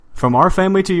From our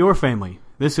family to your family,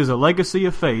 this is A Legacy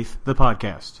of Faith, the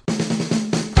podcast.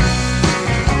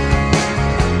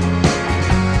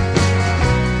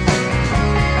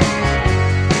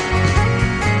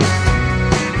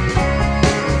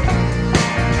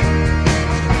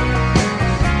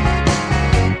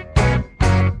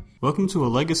 Welcome to A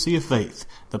Legacy of Faith,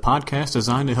 the podcast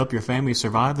designed to help your family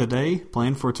survive the day,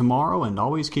 plan for tomorrow, and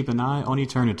always keep an eye on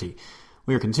eternity.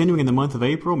 We are continuing in the month of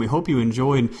April, and we hope you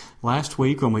enjoyed last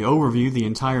week when we overviewed the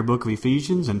entire book of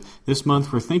Ephesians, and this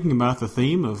month we're thinking about the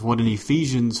theme of what an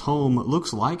Ephesians home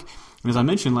looks like. And as I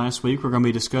mentioned last week, we're going to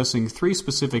be discussing three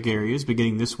specific areas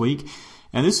beginning this week.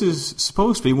 And this is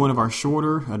supposed to be one of our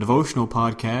shorter devotional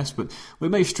podcasts, but we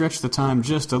may stretch the time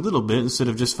just a little bit. Instead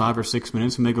of just 5 or 6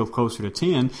 minutes, we may go closer to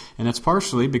 10. And that's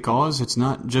partially because it's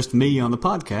not just me on the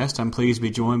podcast. I'm pleased to be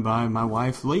joined by my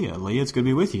wife, Leah. Leah, it's good to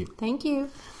be with you. Thank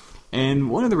you. And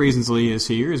one of the reasons Leah is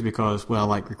here is because, well, I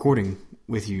like recording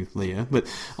with you, Leah, but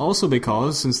also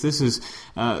because since this is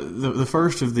the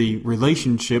first of the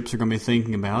relationships we're going to be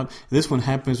thinking about, this one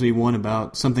happens to be one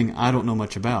about something I don't know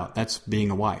much about. That's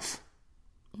being a wife.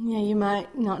 Yeah, you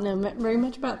might not know very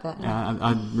much about that.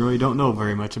 I really don't know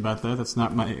very much about that. That's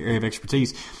not my area of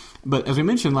expertise. But as we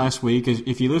mentioned last week,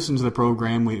 if you listen to the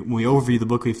program, we overview the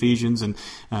book of Ephesians and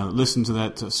listen to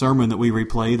that sermon that we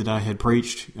replayed that I had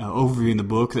preached overviewing the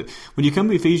book, that when you come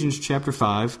to Ephesians chapter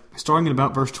 5, starting at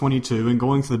about verse 22 and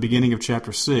going to the beginning of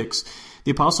chapter 6, the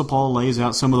Apostle Paul lays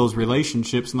out some of those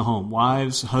relationships in the home.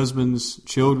 Wives, husbands,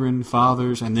 children,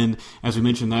 fathers, and then, as we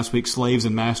mentioned last week, slaves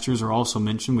and masters are also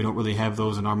mentioned. We don't really have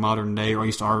those in our modern day, or at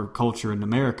least our culture in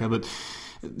America, but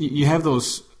you have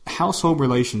those household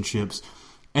relationships.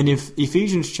 And if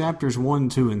Ephesians chapters 1,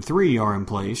 2, and 3 are in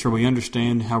place, or we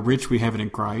understand how rich we have it in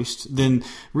Christ, then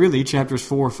really chapters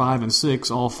 4, 5, and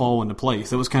 6 all fall into place.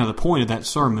 That was kind of the point of that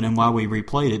sermon and why we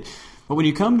replayed it. But when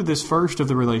you come to this first of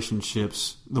the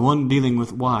relationships, the one dealing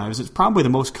with wives, it's probably the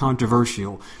most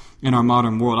controversial in our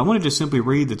modern world. I want to just simply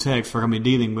read the text we're going to be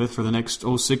dealing with for the next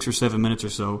 6 or 7 minutes or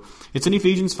so. It's in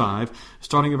Ephesians 5,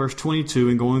 starting at verse 22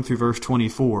 and going through verse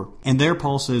 24. And there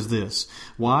Paul says this,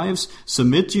 "Wives,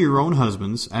 submit to your own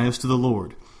husbands as to the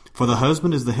Lord. For the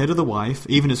husband is the head of the wife,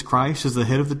 even as Christ is the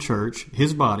head of the church,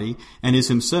 his body, and is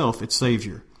himself its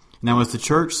Savior. Now as the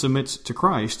church submits to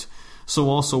Christ, so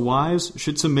also wives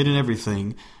should submit in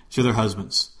everything to their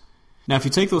husbands." Now if you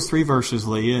take those three verses,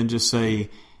 Leah, and just say,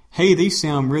 hey, these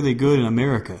sound really good in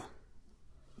America,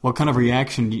 what kind of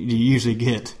reaction do you usually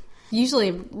get? Usually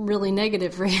a really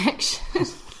negative reaction.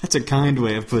 That's a kind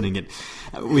way of putting it.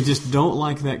 We just don't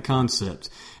like that concept.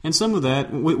 And some of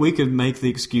that, we could make the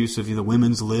excuse of the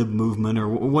women's lib movement or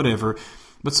whatever,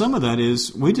 but some of that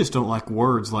is we just don't like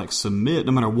words like submit,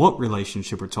 no matter what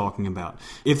relationship we're talking about.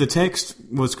 If the text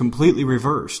was completely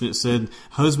reversed and it said,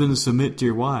 husbands submit to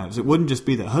your wives, it wouldn't just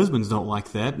be that husbands don't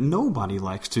like that. Nobody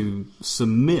likes to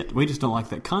submit. We just don't like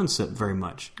that concept very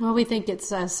much. Well, we think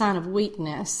it's a sign of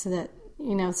weakness that,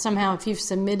 somehow if you've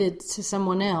submitted to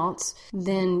someone else,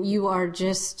 then you are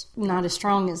just not as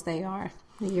strong as they are.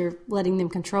 You're letting them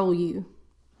control you.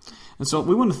 And so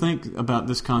we want to think about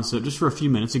this concept just for a few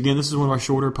minutes. Again, this is one of our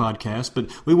shorter podcasts,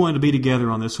 but we wanted to be together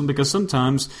on this one because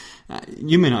sometimes,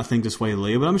 you may not think this way,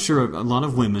 Leah, but I'm sure a lot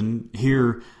of women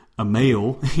hear a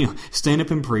male stand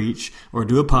up and preach or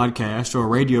do a podcast or a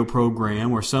radio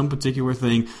program or some particular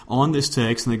thing on this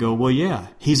text, and they go, well, yeah,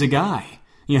 he's a guy.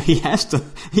 He has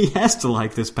to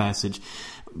like this passage.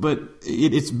 But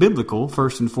it's biblical,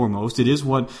 first and foremost. It is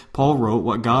what Paul wrote,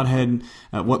 what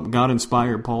God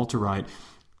inspired Paul to write.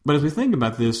 But as we think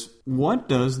about this, what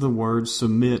does the word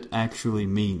submit actually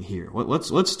mean here?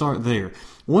 Let's start there.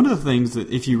 One of the things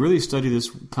that, if you really study this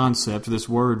concept, this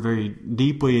word very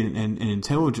deeply and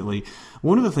intelligently,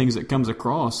 one of the things that comes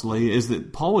across, Leah, is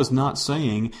that Paul is not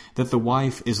saying that the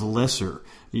wife is lesser.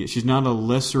 She's not a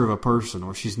lesser of a person,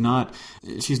 or she's not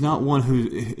one who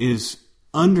is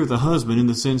under the husband in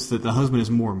the sense that the husband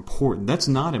is more important. That's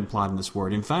not implied in this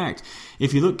word. In fact,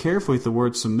 if you look carefully at the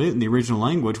word submit in the original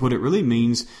language, what it really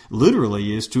means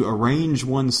literally is to arrange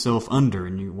oneself under.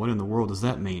 And what in the world does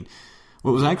that mean?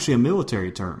 Well, it was actually a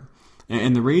military term.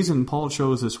 And the reason Paul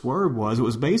chose this word was it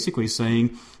was basically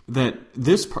saying that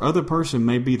this other person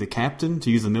may be the captain, to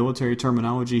use the military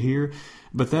terminology here,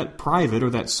 but that private or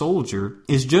that soldier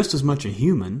is just as much a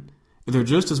human. They're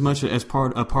just as much as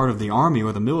a part of the army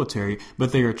or the military,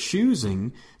 but they are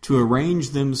choosing to arrange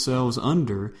themselves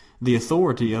under the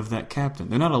authority of that captain.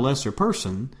 They're not a lesser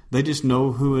person. They just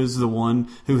know who is the one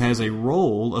who has a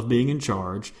role of being in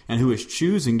charge and who is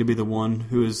choosing to be the one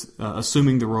who is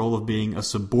assuming the role of being a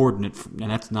subordinate.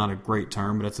 And that's not a great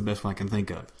term, but that's the best one I can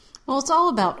think of. Well, it's all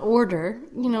about order.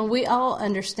 You know, we all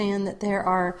understand that there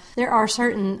are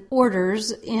certain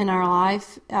orders in our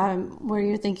life where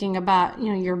you're thinking about,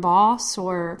 you know, your boss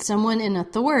or someone in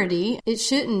authority. It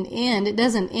shouldn't end. It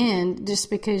doesn't end just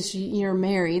because you're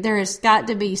married. There has got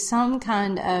to be some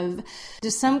kind of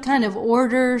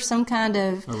order, some kind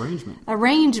of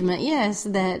arrangement, yes,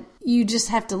 that you just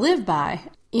have to live by.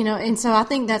 You know, and so I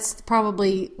think that's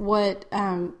probably what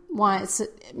why it's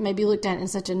maybe looked at in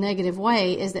such a negative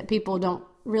way, is that people don't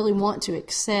really want to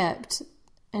accept,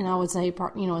 and I would say,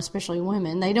 you know, especially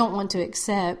women, they don't want to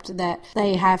accept that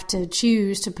they have to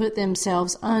choose to put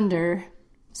themselves under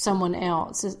someone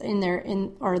else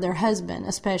or their husband,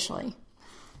 especially.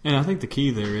 And I think the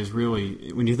key there is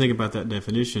really, when you think about that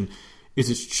definition, is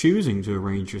it's choosing to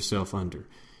arrange yourself under.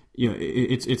 You know,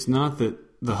 it's not that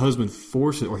the husband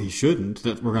forces, or he shouldn't.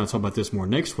 That we're going to talk about this more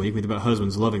next week. We think about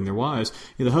husbands loving their wives.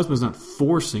 The husband's not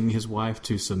forcing his wife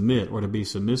to submit or to be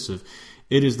submissive.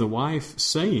 It is the wife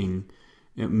saying,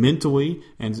 mentally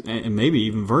and maybe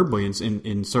even verbally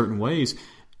in certain ways,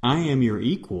 I am your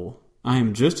equal. I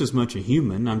am just as much a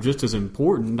human. I'm just as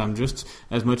important. I'm just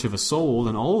as much of a soul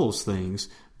and all those things.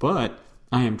 But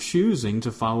I am choosing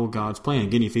to follow God's plan.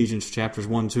 Again, Ephesians chapters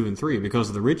 1, 2, and 3. Because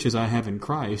of the riches I have in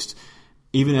Christ,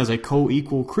 even as a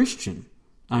co-equal Christian,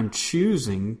 I'm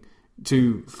choosing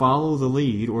to follow the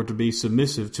lead or to be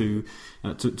submissive to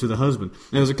the husband.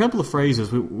 Now, there's a couple of phrases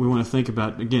we want to think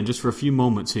about, again, just for a few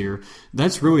moments here.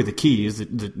 That's really the key, is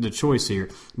the choice here.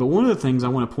 But one of the things I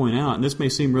want to point out, and this may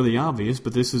seem really obvious,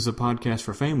 but this is a podcast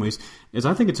for families, is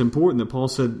I think it's important that Paul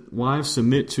said, wives,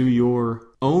 submit to your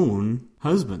own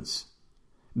husbands.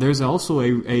 There's also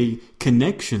a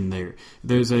connection there.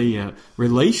 There's a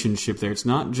relationship there. It's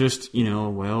not just, you know,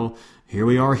 well, here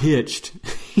we are hitched.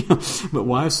 But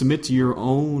wives, submit to your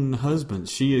own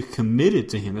husbands. She is committed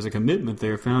to him. There's a commitment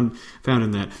there found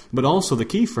in that. But also the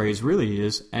key phrase really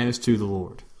is, as to the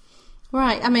Lord.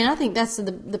 Right. I mean, I think that's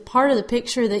the part of the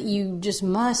picture that you just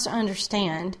must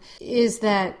understand, is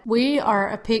that we are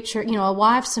a picture, you know, a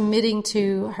wife submitting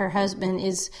to her husband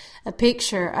is a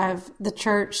picture of the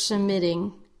church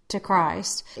submitting to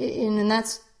Christ. And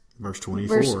that's verse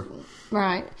 24.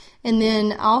 Right. And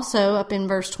then also up in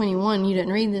verse 21, you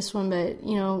didn't read this one, but,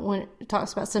 you know, when it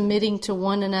talks about submitting to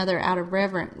one another out of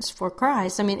reverence for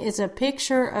Christ, I mean, it's a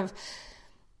picture of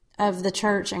the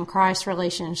church and Christ's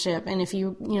relationship. And if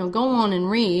you go on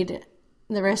and read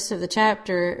the rest of the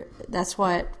chapter, that's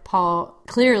what Paul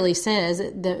clearly says,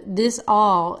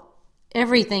 that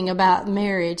everything about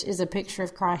marriage is a picture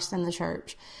of Christ and the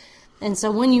church. And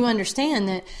so when you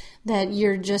understand that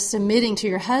you're just submitting to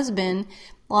your husband,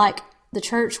 like the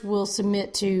church will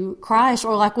submit to Christ,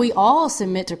 or like we all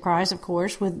submit to Christ, of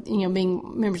course, with, you know,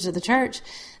 being members of the church,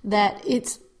 that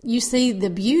you see the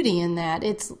beauty in that.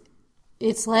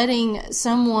 It's letting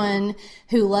someone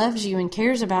who loves you and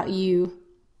cares about you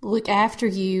look after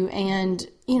you, and,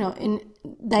 you know, and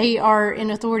they are in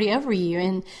authority over you.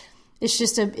 And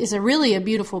it's a really a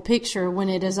beautiful picture when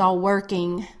it is all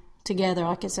working together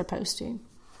like it's supposed to.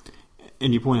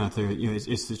 And you point out there, you know,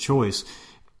 it's the choice.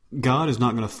 God is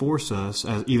not going to force us,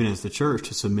 even as the church,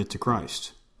 to submit to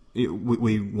Christ.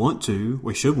 We want to,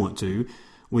 we should want to,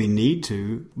 we need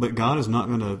to, but God is not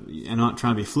going to, and I'm not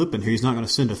trying to be flippant here, He's not going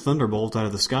to send a thunderbolt out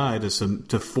of the sky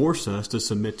to force us to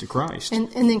submit to Christ.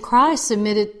 And then Christ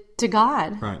submitted to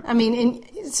God. Right. I mean,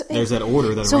 there's that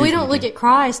order. So we don't look at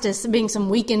Christ as being some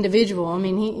weak individual. I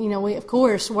mean, we of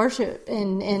course worship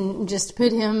and just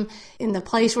put Him in the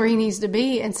place where He needs to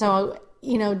be. And so,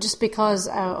 you know, just because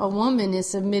a woman is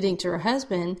submitting to her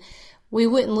husband, we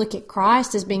wouldn't look at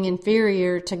Christ as being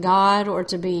inferior to God or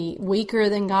to be weaker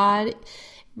than God.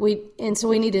 So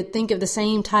we need to think of the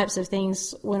same types of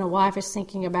things when a wife is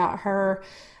thinking about her,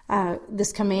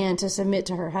 this command to submit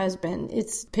to her husband.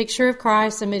 It's a picture of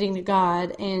Christ submitting to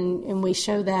God, and we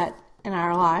show that in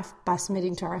our life by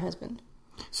submitting to our husband.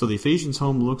 So the Ephesians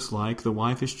home looks like the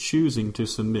wife is choosing to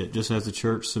submit, just as the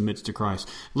church submits to Christ.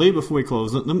 Leah, before we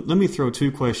close, let me throw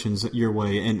two questions your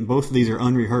way, and both of these are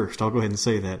unrehearsed. I'll go ahead and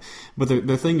say that. But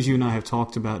they're things you and I have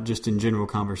talked about just in general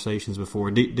conversations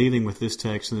before, dealing with this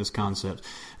text and this concept.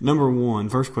 Number one,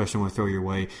 first question I want to throw your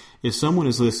way, is someone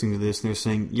is listening to this and they're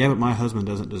saying, yeah, but my husband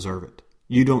doesn't deserve it.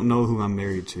 You don't know who I'm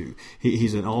married to.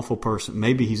 He's an awful person.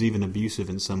 Maybe he's even abusive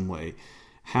in some way.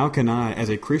 How can I, as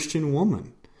a Christian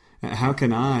woman, how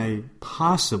can I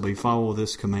possibly follow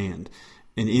this command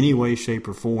in any way, shape,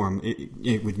 or form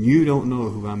when you don't know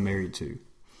who I'm married to?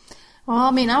 Well, I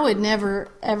mean, I would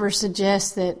never, ever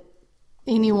suggest that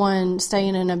anyone stay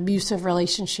in an abusive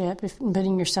relationship if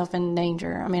putting yourself in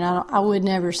danger. I mean, I would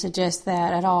never suggest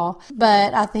that at all.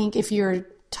 But I think if you're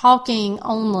talking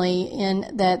only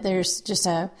in that there's just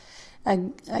a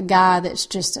guy that's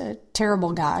just a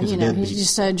terrible guy, he's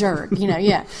just a jerk,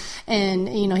 yeah. And,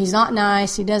 he's not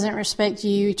nice. He doesn't respect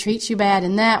you. He treats you bad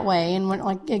in that way.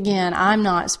 And again, I'm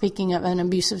not speaking of an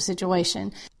abusive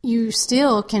situation. You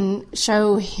still can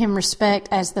show him respect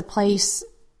as the place.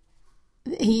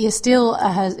 He is still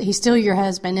he's still your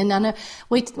husband. And I know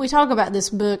we talk about this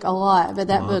book a lot, but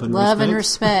that book, Love and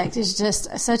Respect, is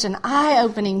just such an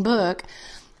eye-opening book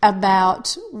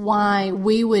about why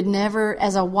we would never,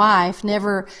 as a wife,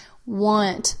 never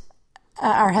want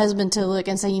our husband to look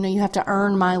and say, you have to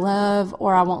earn my love,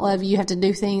 or I won't love you. You have to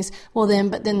do things.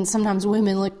 But then sometimes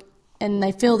women look and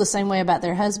they feel the same way about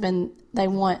their husband. They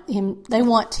want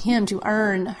him to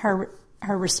earn her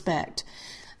respect.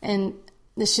 And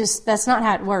that's not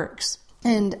how it works.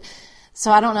 And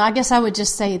so I don't know. I guess I would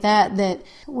just say that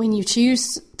when you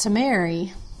choose to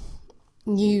marry,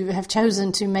 you have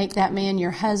chosen to make that man your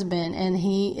husband, and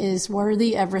he is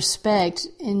worthy of respect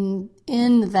in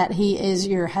that he is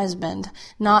your husband,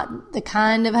 not the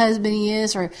kind of husband he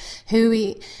is or who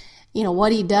he,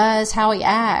 what he does, how he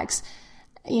acts.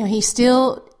 He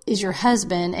still is your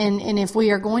husband. And if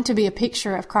we are going to be a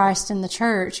picture of Christ in the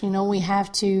church, we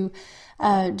have to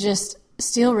just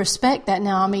still respect that.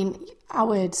 Now, I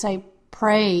would say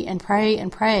pray and pray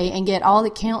and pray and get all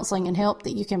the counseling and help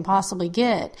that you can possibly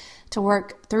get to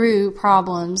work through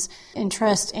problems, and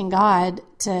trust in God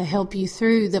to help you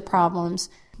through the problems.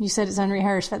 You said it's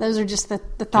unrehearsed, but those are just the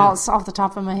thoughts off the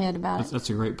top of my head about it. That's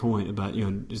a great point about,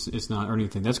 it's not earning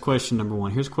anything. That's question number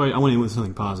one. Here's question. I want to end with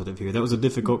something positive here. That was a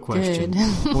difficult question. I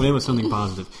want to end with something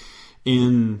positive.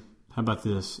 How about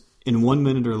this? In 1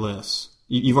 minute or less,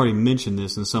 you've already mentioned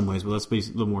this in some ways, but let's be a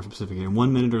little more specific here. In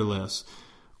 1 minute or less,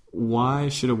 why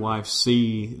should a wife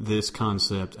see this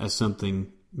concept as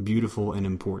something beautiful and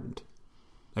important?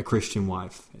 A Christian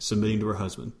wife submitting to her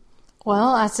husband. Well,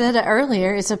 I said it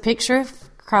earlier, it's a picture of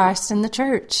Christ in the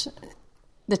church.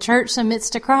 The church submits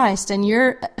to Christ, and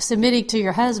you're submitting to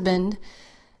your husband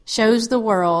shows the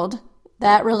world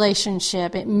that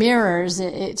relationship. It mirrors,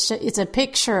 it's a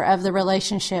picture of the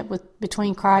relationship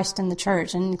between Christ and the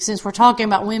church. And since we're talking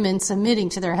about women submitting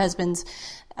to their husbands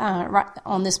right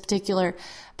on this particular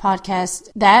podcast,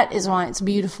 that is why it's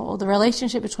beautiful. The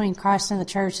relationship between Christ and the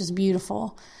church is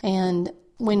beautiful. And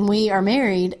when we are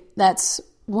married, that's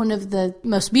one of the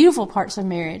most beautiful parts of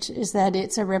marriage, is that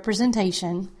it's a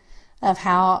representation of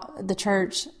how the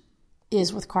church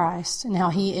is with Christ and how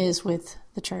he is with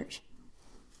the church.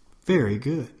 Very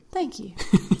good. Thank you.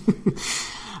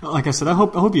 Like I said, I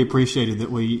hope you appreciated that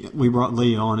we brought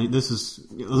Lee on. This is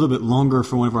a little bit longer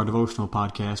for one of our devotional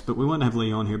podcasts, but we want to have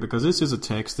Lee on here because this is a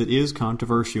text that is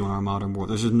controversial in our modern world.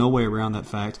 There's just no way around that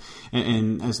fact.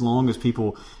 And as long as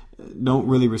people don't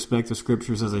really respect the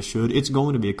scriptures as they should, it's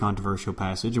going to be a controversial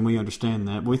passage, and we understand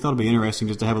that. But we thought it'd be interesting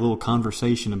just to have a little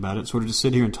conversation about it, sort of just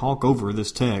sit here and talk over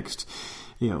this text.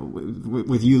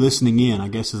 With you listening in, I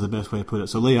guess is the best way to put it.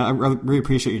 So, Lee, I really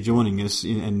appreciate you joining us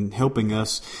and helping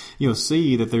us,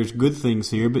 see that there's good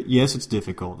things here. But yes, it's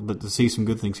difficult, but to see some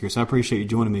good things here. So I appreciate you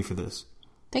joining me for this.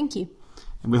 Thank you.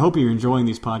 And we hope you're enjoying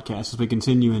these podcasts as we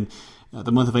continue in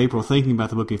the month of April thinking about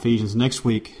the book of Ephesians. Next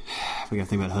week, we got to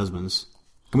think about husbands.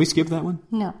 Can we skip that one?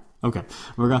 No. Okay.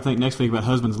 We're going to think next week about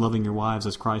husbands loving your wives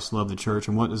as Christ loved the church,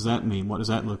 and what does that mean? What does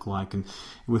that look like? And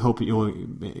we hope that you'll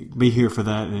be here for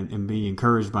that and be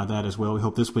encouraged by that as well. We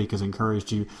hope this week has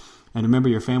encouraged you. And remember,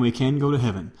 your family can go to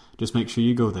heaven. Just make sure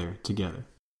you go there together.